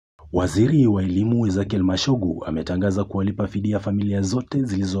Waziri wa elimu Ezekiel Mashogu ametangaza kuwalipa fidia familia zote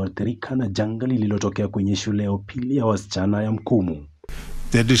zilizoathirika na janga lililotokea kwenye shule ya upili ya wasichana ya Mukumu.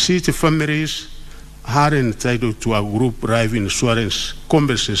 The deceased families are entitled to a group life insurance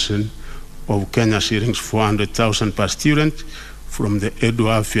compensation of Kenya shillings 400,000 per student from the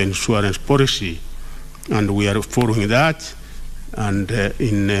Eduafia insurance policy, and we are following that. And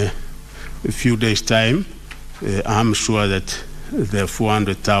in a few days' time, I'm sure that the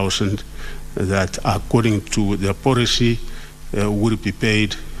 400,000 that, according to the policy, will be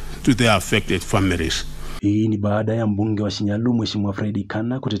paid to the affected families. Hii ni baada ya mbunge wa Shinyalu Mheshimiwa Fred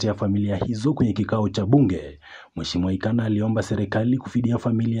Ikana kutetea familia hizo kwenye kikao cha bunge. Mheshimiwa Ikana aliomba serikali kufidia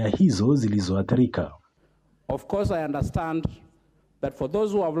familia hizo zilizoathirika. Of course, I understand that for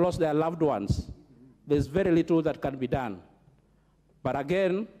those who have lost their loved ones, there's very little that can be done. But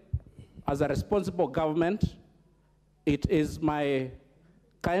again, as a responsible government, it is my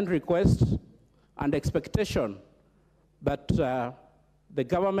kind request and expectation that the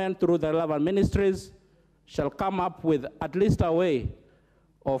government, through the relevant ministries, shall come up with at least a way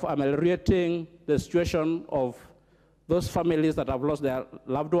of ameliorating the situation of those families that have lost their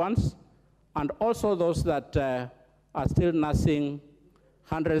loved ones, and also those that are still nursing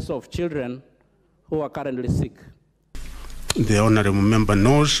hundreds of children who are currently sick. The honorable member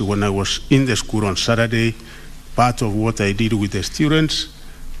knows when I was in the school on Saturday, part of what I did with the students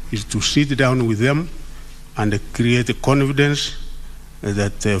is to sit down with them and create confidence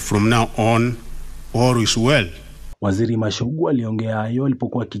that from now on, all is well. Waziri Mashogu aliongea hayo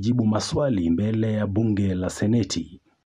alipokuwa akijibu maswali mbele ya bunge la Seneti.